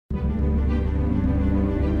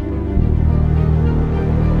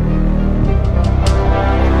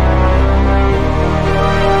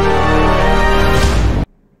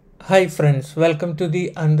Hi friends, welcome to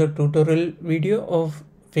the another tutorial video of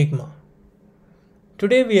Figma.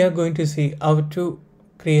 Today we are going to see how to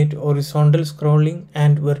create horizontal scrolling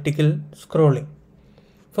and vertical scrolling.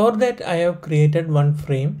 For that I have created one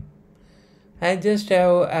frame. I just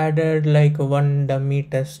have added like one dummy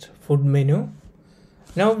test food menu.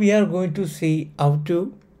 Now we are going to see how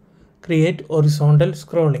to create horizontal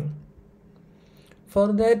scrolling.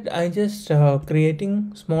 For that I just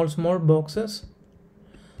creating small boxes.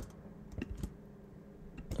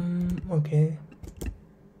 Okay.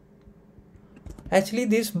 Actually,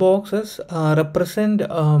 these boxes represent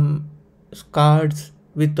cards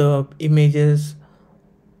with images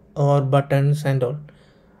or buttons and all.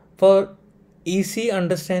 For easy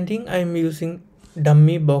understanding, I am using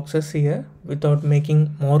dummy boxes here without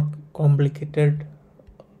making more complicated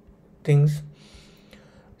things.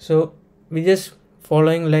 So we just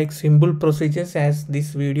following like simple procedures, as this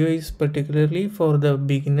video is particularly for the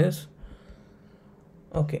beginners.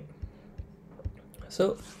 Okay.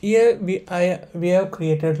 So here we have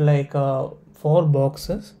created like 4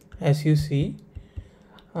 boxes, as you see.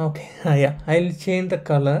 Okay. Yeah, I'll change the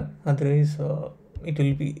color, otherwise it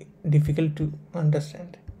will be difficult to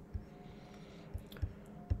understand.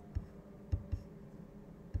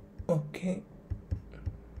 Okay.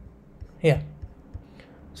 Yeah,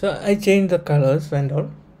 so I changed the colors and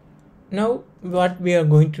all. Now what we are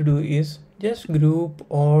going to do is just group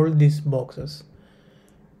all these boxes.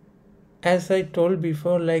 As I told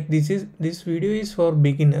before, like this video is for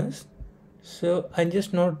beginners, so I'm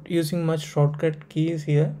just not using much shortcut keys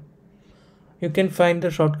here. You can find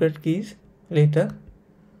the shortcut keys later.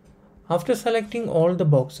 After selecting all the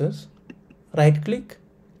boxes, right click,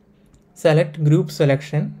 select group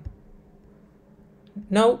selection.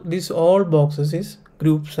 Now this all boxes is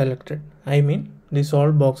group selected. I mean these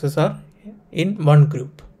all boxes are in one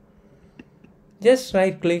group. Just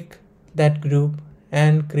right click that group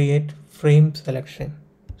and create frame selection.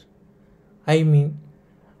 I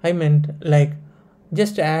meant like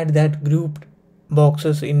just add that grouped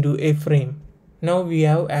boxes into a frame. Now we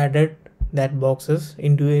have added that boxes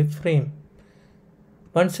into a frame.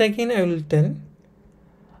 Once again I will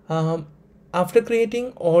tell, after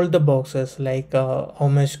creating all the boxes, like how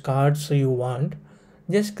much cards you want,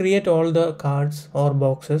 just create all the cards or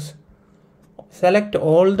boxes, select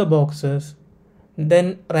all the boxes,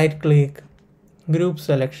 then right click, group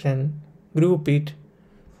selection, group it,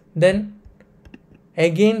 then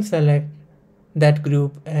again select that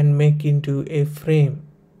group and make into a frame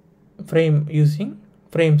using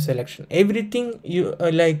frame selection. Everything you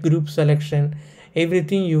like group selection,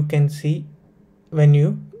 everything you can see when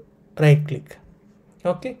you right click.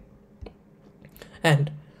 Okay,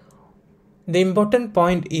 and the important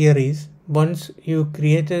point here is, once you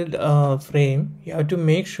created a frame, you have to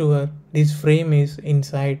make sure this frame is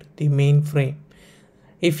inside the main frame.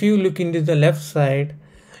 If you look into the left side,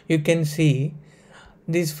 you can see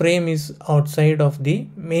this frame is outside of the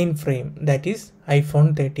main frame, that is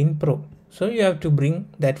iPhone 13 Pro. So you have to bring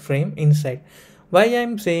that frame inside. Why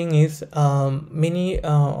I'm saying is, many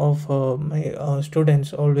of my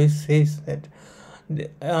students always says that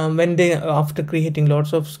when they, after creating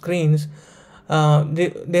lots of screens,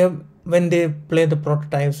 when they play the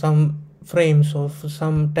prototype, some frames of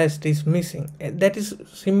some test is missing. That is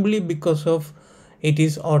simply because of it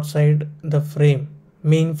is outside the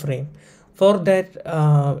main frame. For that,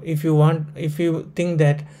 if you think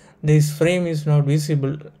that this frame is not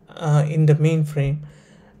visible in the main frame,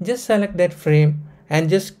 just select that frame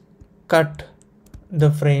and just cut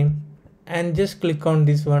the frame and just click on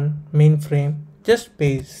this one, main frame, just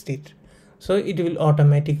paste it, so it will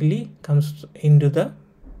automatically comes into the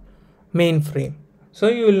main frame, so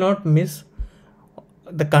you will not miss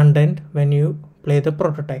the content when you play the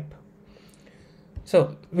prototype.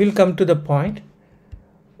 So we'll come to the point.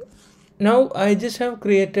 Now I just have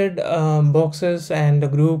created boxes and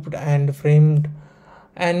grouped and framed,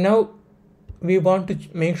 and now we want to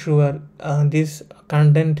make sure this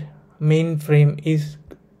content main frame is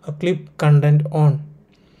a clip content on.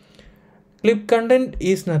 Clip content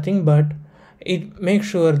is nothing but it makes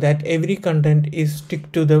sure that every content is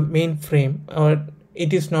stick to the main frame, or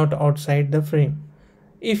it is not outside the frame.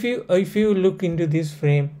 If you look into this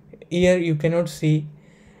frame, here you cannot see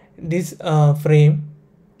this frame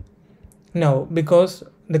now because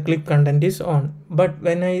the clip content is on. But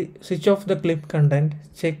when I switch off the clip content,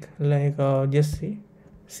 check, like just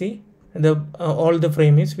see the all the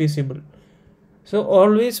frame is visible. So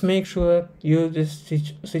always make sure you just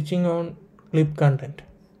switching on clip content,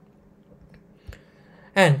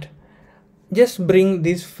 and just bring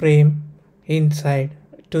this frame inside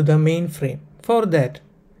to the main frame. For that,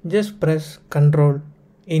 just press Ctrl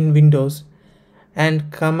in Windows and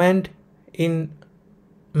command in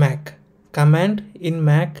Mac. Command in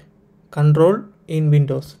Mac, control in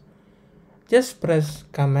Windows. Just press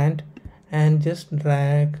command and just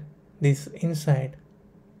drag this inside.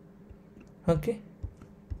 Okay,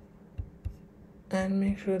 and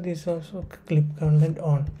make sure this also clip content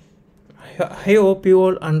on. I hope you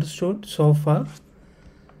all understood so far.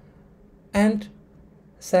 And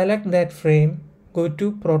select that frame, go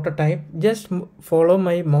to prototype, just follow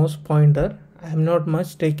my mouse pointer. I'm not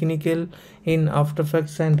much technical in After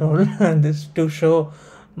Effects and all this to show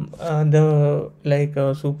the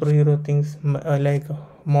superhero things like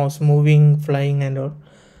mouse moving, flying and all.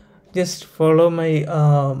 Just follow my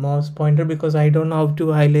mouse pointer because I don't know how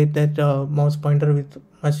to highlight that mouse pointer with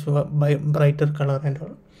much brighter color and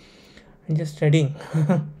all. I'm just studying.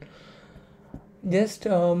 Just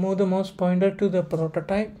move the mouse pointer to the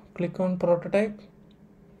prototype, click on prototype,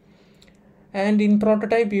 and in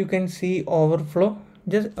prototype you can see overflow.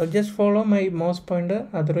 Just follow my mouse pointer,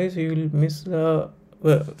 otherwise you will miss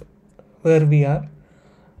where we are.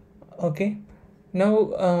 Okay,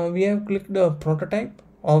 now we have clicked the prototype,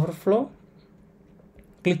 overflow.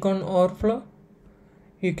 Click on overflow.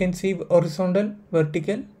 You can see horizontal,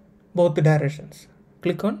 vertical, both directions.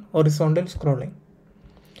 Click on horizontal scrolling.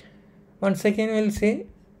 Once again we'll say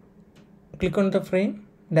click on the frame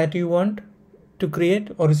that you want to create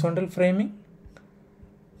horizontal framing,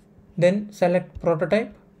 then select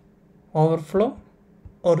prototype, overflow,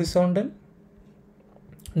 horizontal,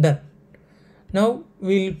 done. Now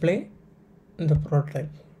we'll play the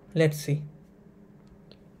prototype. Let's see.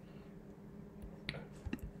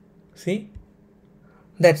 See,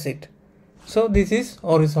 that's it. So this is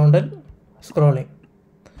horizontal scrolling.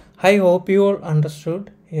 I hope you all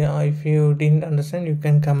understood. Yeah, if you didn't understand, you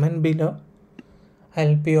can comment below. I'll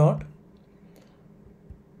help you out.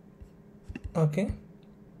 Okay,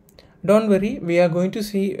 don't worry, we are going to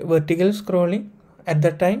see vertical scrolling. At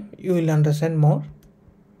that time you will understand more.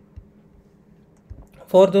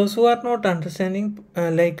 For those who are not understanding,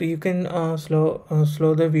 you can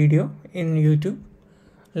slow the video in YouTube,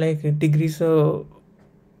 like decrease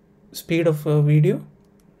speed of video,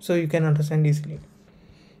 so you can understand easily.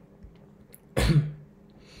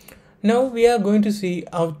 Now we are going to see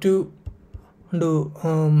how to do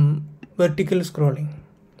vertical scrolling.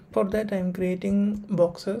 For that I am creating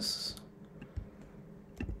boxes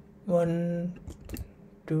 1,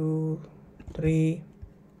 2, 3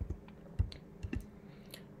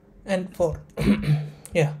 and 4.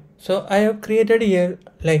 Yeah, so I have created here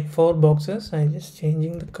like 4 boxes. I'm just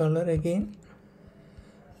changing the color again.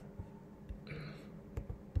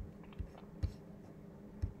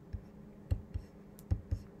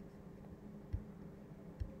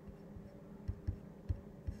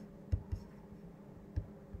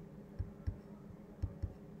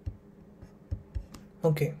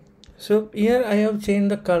 Okay, so here I have changed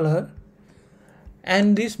the color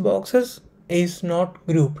and these boxes is not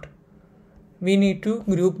grouped. We need to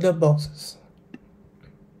group the boxes.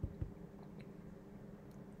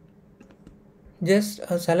 Just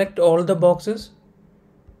select all the boxes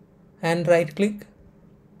and right click,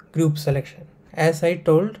 group selection, as I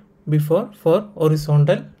told before for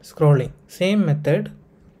horizontal scrolling. Same method,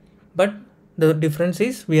 but the difference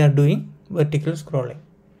is we are doing vertical scrolling.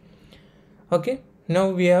 Okay, now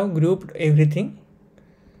we have grouped everything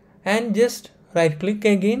and just right click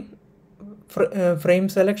again, frame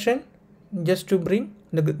selection, just to bring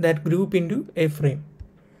that group into a frame.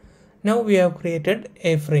 Now we have created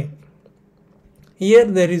a frame. Here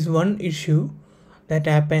there is one issue that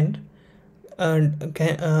happened.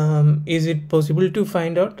 Is it possible to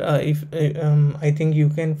find out if I think you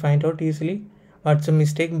can find out easily what's a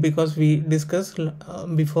mistake, because we discussed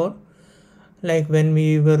before, like when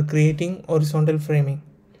we were creating horizontal framing.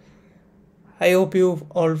 I hope you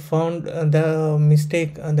all found the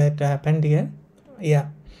mistake that happened here. Yeah,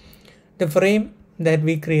 the frame that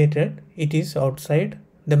we created, it is outside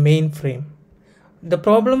the main frame. The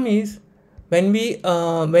problem is when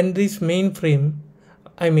this main frame,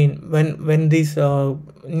 I mean when this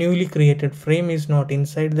newly created frame is not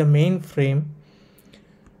inside the main frame,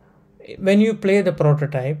 when you play the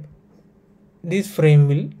prototype, this frame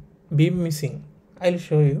will be missing. I'll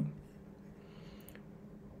show you.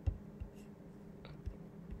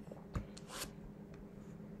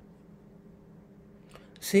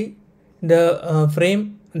 See, the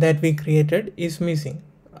frame that we created is missing.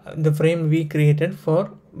 The frame we created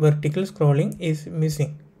for vertical scrolling is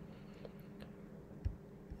missing.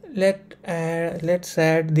 Let's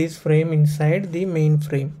add this frame inside the main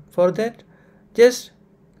frame. For that, just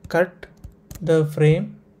cut the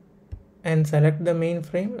frame and select the main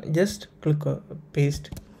frame, just click paste.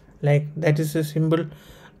 Like that is a simple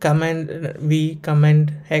command V,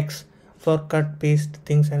 command X for cut paste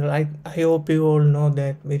things, and I hope you all know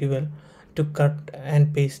that very well, to cut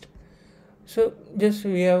and paste. So just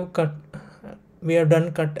we have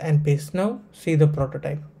done cut and paste. Now see the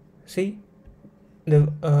prototype. See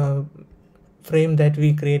the frame that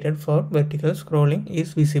we created for vertical scrolling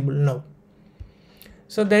is visible now.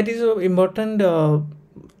 So that is an important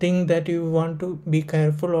thing that you want to be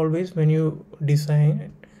careful always when you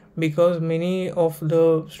design, because many of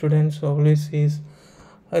the students always says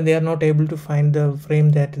they are not able to find the frame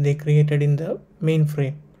that they created in the main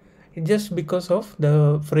frame. It's just because of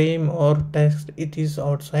the frame or text, it is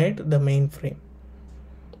outside the main frame.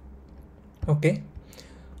 Okay,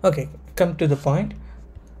 come to the point.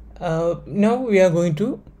 Now we are going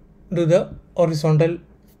to do the horizontal,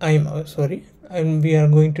 and we are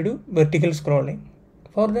going to do vertical scrolling.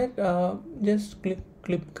 For that, just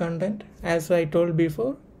clip content. As I told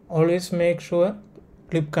before, always make sure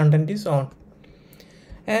clip content is on,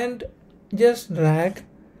 and just drag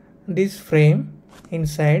this frame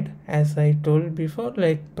inside. As I told before,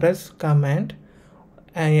 like press command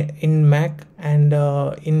in Mac, and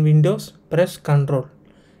in Windows press Control.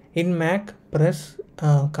 In Mac press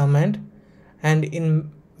command, and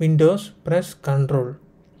in Windows press Control,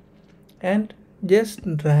 and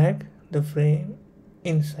just drag the frame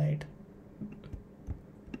inside.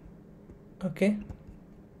 Okay,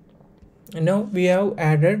 now we have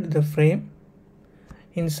added the frame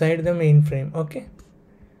inside the main frame. Okay,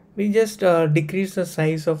 we just decrease the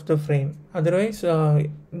size of the frame, otherwise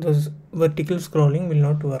this vertical scrolling will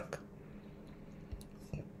not work.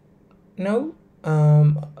 Now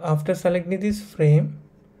after selecting this frame,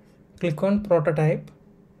 click on prototype,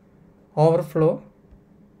 overflow,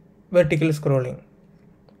 vertical scrolling.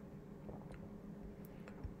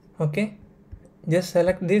 Okay, just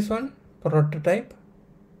select this one, prototype,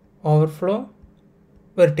 overflow,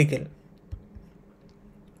 vertical.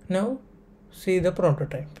 Now see the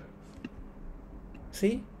prototype.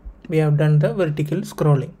 See, we have done the vertical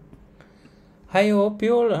scrolling. I hope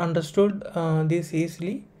you all understood this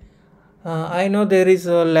easily. I know there is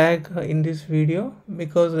a lag in this video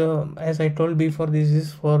because as I told before, this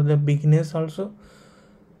is for the beginners also.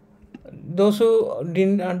 Those who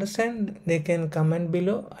didn't understand, they can comment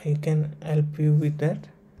below. I can help you with that.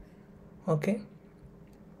 Okay,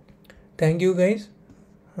 thank you guys.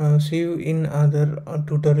 See you in other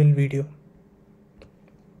tutorial video.